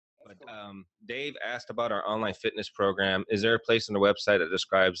Dave asked about our online fitness program. Is there a place on the website that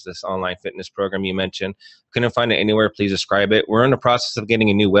describes this online fitness program you mentioned? Couldn't find it anywhere. Please describe it. We're in the process of getting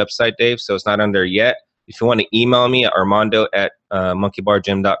a new website, Dave, so it's not on there yet. If you want to email me at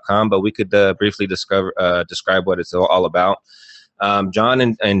armando@monkeybargym.com, but we could briefly describe what it's all about.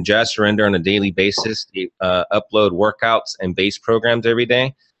 John and Jess are in there on a daily basis. They upload workouts and base programs every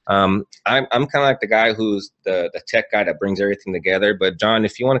day. I'm kind of like the guy who's the tech guy that brings everything together. But John,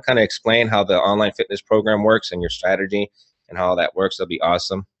 if you want to kind of explain how the online fitness program works and your strategy and how that works, that'll be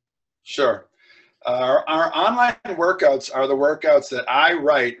awesome. Sure. Our online workouts are the workouts that I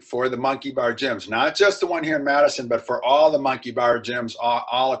write for the Monkey Bar gyms, not just the one here in Madison, but for all the Monkey Bar gyms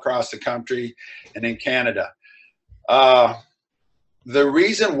all across the country and in Canada. The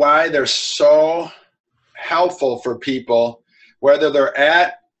reason why they're so helpful for people, whether they're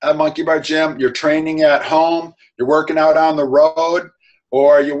at a Monkey Bar gym, you're training at home, you're working out on the road,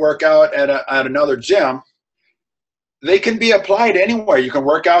 or you work out at another gym, they can be applied anywhere. You can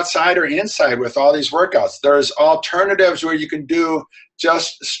work outside or inside with all these workouts. There's alternatives where you can do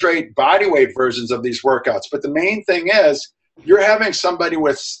just straight bodyweight versions of these workouts. But the main thing is you're having somebody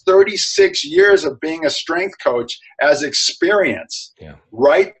with 36 years of being a strength coach as experience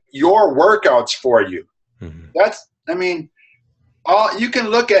write your workouts for you. That's, I mean, you can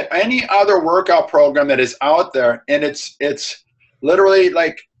look at any other workout program that is out there, and it's literally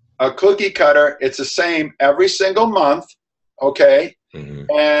like a cookie cutter. It's the same every single month, okay?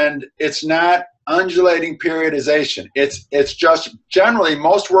 And it's not undulating periodization. It's just generally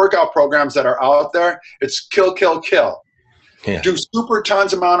most workout programs that are out there, it's kill, kill, kill. Do super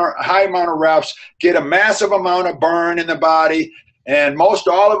high amount of reps, get a massive amount of burn in the body, and most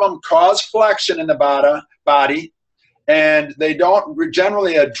all of them cause flexion in the body, and they don't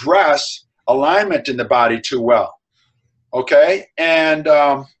generally address alignment in the body too well. Okay, and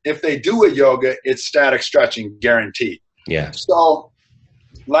if they do a yoga, it's static stretching, guaranteed. So,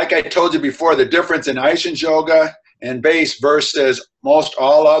 like I told you before, the difference in Aishin's yoga and base versus most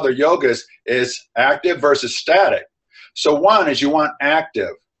all other yogas is active versus static. So one is you want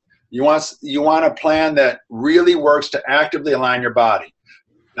active. You want a plan that really works to actively align your body.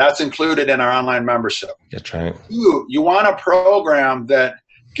 That's included in our online membership. That's right. Two, you want a program that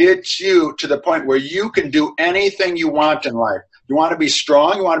gets you to the point where you can do anything you want in life. You want to be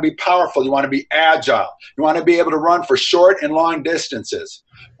strong, you want to be powerful, you want to be agile, you want to be able to run for short and long distances,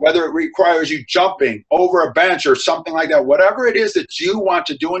 whether it requires you jumping over a bench or something like that. Whatever it is that you want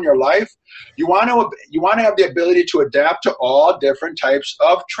to do in your life, you want to have the ability to adapt to all different types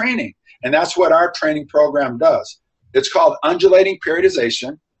of training. And that's what our training program does. It's called undulating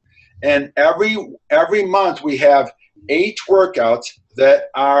periodization. And every month we have 8 workouts that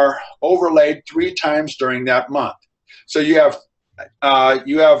are overlaid 3 times during that month. So you have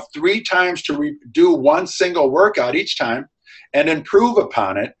 3 times to do one single workout each time and improve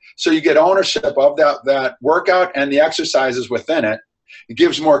upon it. So you get ownership of that workout and the exercises within it. It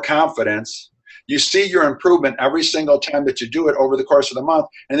gives more confidence. You see your improvement every single time that you do it over the course of the month.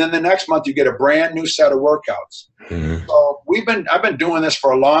 And then the next month you get a brand new set of workouts. So I've been doing this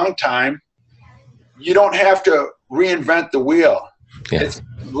for a long time. You don't have to reinvent the wheel. It's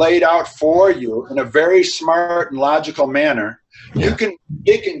laid out for you in a very smart and logical manner. You can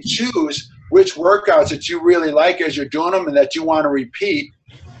pick and choose which workouts that you really like as you're doing them and that you want to repeat.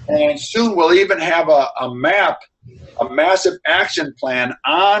 And soon we'll even have a map, a massive action plan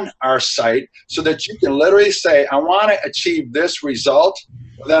on our site so that you can literally say, I want to achieve this result.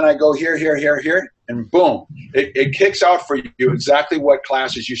 Then I go here, here, here, here, and boom. It kicks out for you exactly what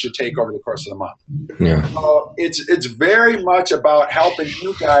classes you should take over the course of the month. So it's very much about helping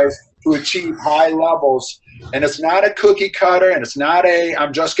you guys to achieve high levels. And it's not a cookie cutter, and it's not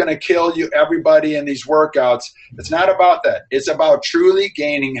I'm just going to kill you, everybody in these workouts. It's not about that. It's about truly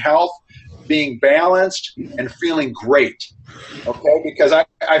gaining health, being balanced, and feeling great. Okay? Because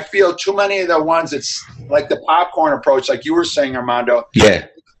I feel too many of the ones that's like the popcorn approach, like you were saying, Armando.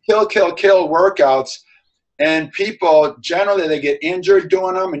 Kill, kill, kill workouts. And people, generally, they get injured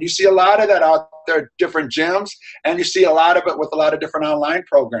doing them. And you see a lot of that out there at different gyms. And you see a lot of it with a lot of different online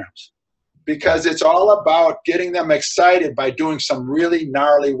programs. Because it's all about getting them excited by doing some really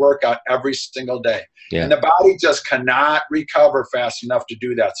gnarly workout every single day. And the body just cannot recover fast enough to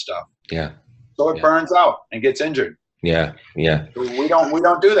do that stuff. So it burns out and gets injured. We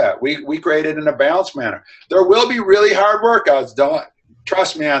don't do that. We create it in a balanced manner. There will be really hard workouts. Don't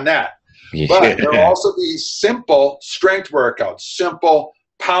trust me on that. But there will also be simple strength workouts, simple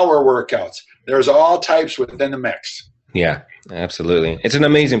power workouts. There's all types within the mix. Yeah, absolutely. It's an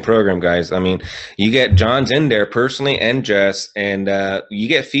amazing program, guys. I mean, you get John's in there personally and Jess, and you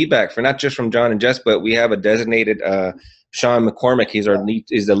get feedback for not just from John and Jess, but we have a designated Sean McCormick. He's our lead,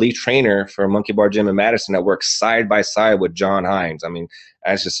 is the lead trainer for Monkey Bar Gym in Madison that works side by side with Jon Hinds. I mean,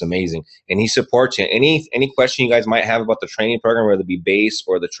 that's just amazing. And he supports you. Any question you guys might have about the training program, whether it be base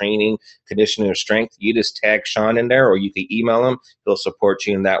or the training, conditioning, or strength, you just tag Sean in there, or you can email him. He'll support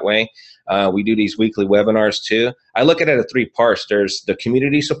you in that way. We do these weekly webinars too. I look at it as three parts. There's the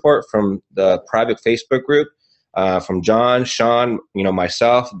community support from the private Facebook group, from John, Sean,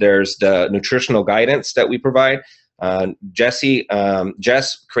 myself. There's the nutritional guidance that we provide. Jess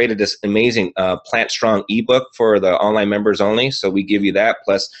created this amazing Plant Strong ebook for the online members only. So we give you that,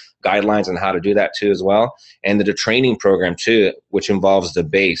 plus guidelines on how to do that too as well. And the training program too, which involves the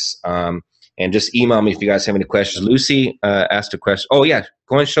base. And just email me if you guys have any questions. Lucy asked a question. Oh, yeah.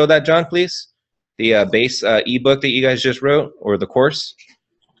 Go and show that, John, please. The base ebook that you guys just wrote, or the course.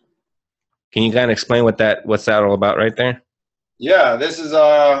 Can you kind of explain what's that all about right there? Yeah, this is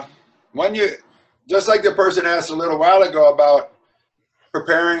when you, just like the person asked a little while ago about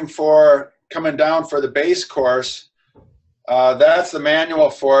preparing for coming down for the base course, that's the manual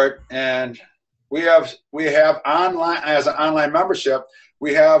for it. And we have online, as an online membership,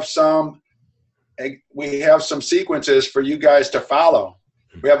 we have some sequences for you guys to follow.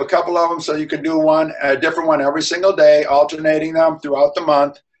 We have a couple of them, so you can do a different one every single day, alternating them throughout the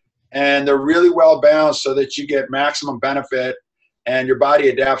month. And they're really well balanced so that you get maximum benefit and your body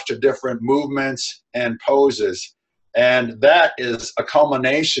adapts to different movements and poses. And that is a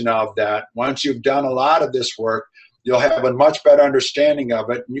culmination of that. Once you've done a lot of this work, you'll have a much better understanding of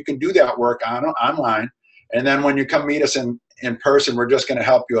it. And you can do that work online. And then when you come meet us in person, we're just going to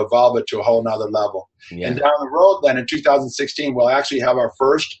help you evolve it to a whole nother level. Yeah. And down the road, then in 2016, we'll actually have our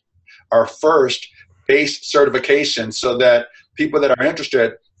first base certification, so that people that are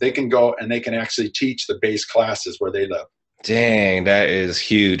interested, they can go and they can actually teach the base classes where they live. Dang, that is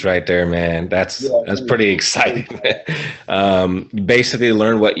huge right there, man. That's pretty exciting. Basically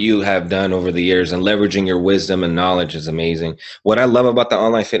learn what you have done over the years, and leveraging your wisdom and knowledge is amazing. What I love about the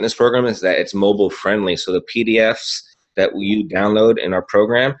online fitness program is that it's mobile friendly. So the PDFs that you download in our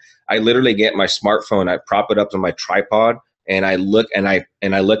program, I literally get my smartphone, I prop it up on my tripod, and I look at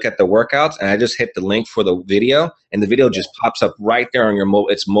the workouts, and I just hit the link for the video, and the video just pops up right there on your mobile.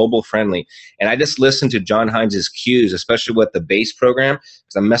 It's mobile friendly. And I just listened to Jon Hinds' cues, especially with the base program,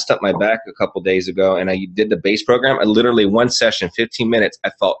 because I messed up my back a couple days ago, and I did the base program. I literally, one session, 15 minutes,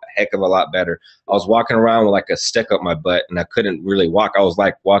 I felt a heck of a lot better. I was walking around with like a stick up my butt, and I couldn't really walk. I was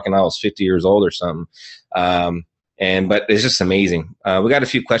like walking, I was 50 years old or something. But it's just amazing. We got a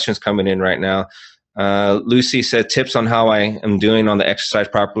few questions coming in right now. Lucy said, tips on how I am doing on the exercise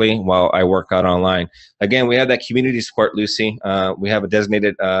properly while I work out online. Again, we have that community support, Lucy. We have a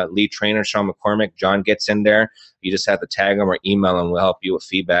designated lead trainer, Sean McCormick. John gets in there. You just have to tag him or email him. We'll help you with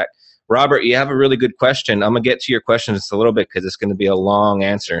feedback. Robert, you have a really good question. I'm going to get to your question just a little bit because it's going to be a long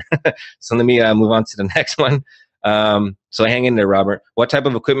answer. So let me move on to the next one. So hang in there, Robert. What type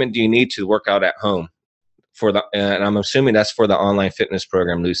of equipment do you need to work out at home? And I'm assuming that's for the online fitness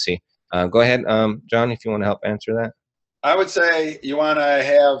program, Lucy. Go ahead, John, if you want to help answer that. I would say you want to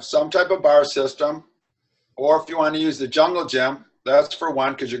have some type of bar system, or if you want to use the Jungle Gym, that's for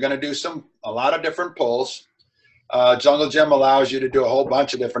one, because you're going to do a lot of different pulls. Jungle Gym allows you to do a whole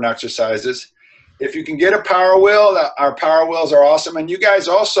bunch of different exercises. If you can get a power wheel, our power wheels are awesome. And you guys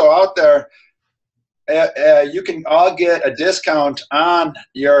also out there, you can all get a discount on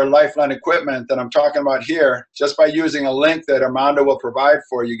your Lifeline equipment that I'm talking about here, just by using a link that Armando will provide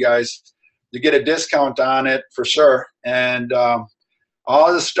for you guys. You get a discount on it for sure. And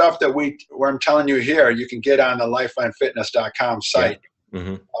all the stuff that I'm telling you here, you can get on the lifelinefitness.com site. Yeah.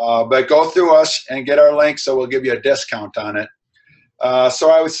 Mm-hmm. But go through us and get our link, so we'll give you a discount on it.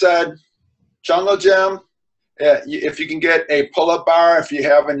 So I would say Jungle Gym. If you can get a pull-up bar, if you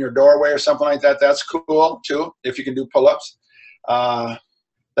have in your doorway or something like that, that's cool too, if you can do pull-ups.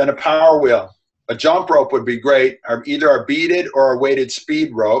 Then a power wheel. A jump rope would be great, or either a beaded or a weighted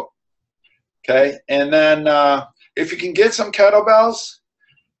speed rope. Okay, and then if you can get some kettlebells,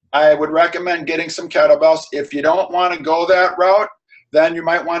 I would recommend getting some kettlebells. If you don't want to go that route, then you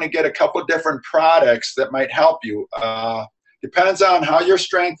might want to get a couple different products that might help you. Depends on how your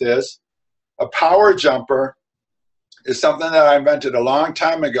strength is. A power jumper is something that I invented a long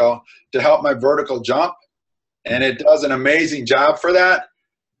time ago to help my vertical jump, and it does an amazing job for that.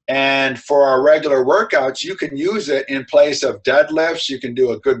 And for our regular workouts, you can use it in place of deadlifts. You can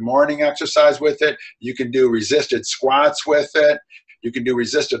do a good morning exercise with it. You can do resisted squats with it. You can do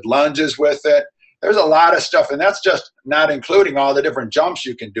resisted lunges with it. There's a lot of stuff, and that's just not including all the different jumps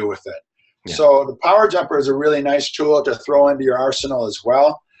you can do with it. Yeah. So the power jumper is a really nice tool to throw into your arsenal as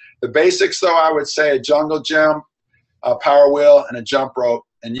well. The basics, though, I would say a jungle gym, a power wheel, and a jump rope,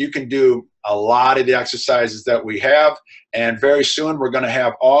 and you can do a lot of the exercises that we have. And very soon we're going to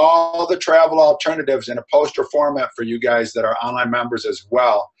have all the travel alternatives in a poster format for you guys that are online members as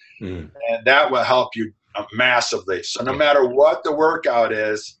well. And that will help you massively. So no matter what the workout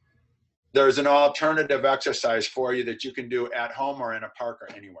is, there's an alternative exercise for you that you can do at home or in a park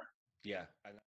or anywhere. Yeah.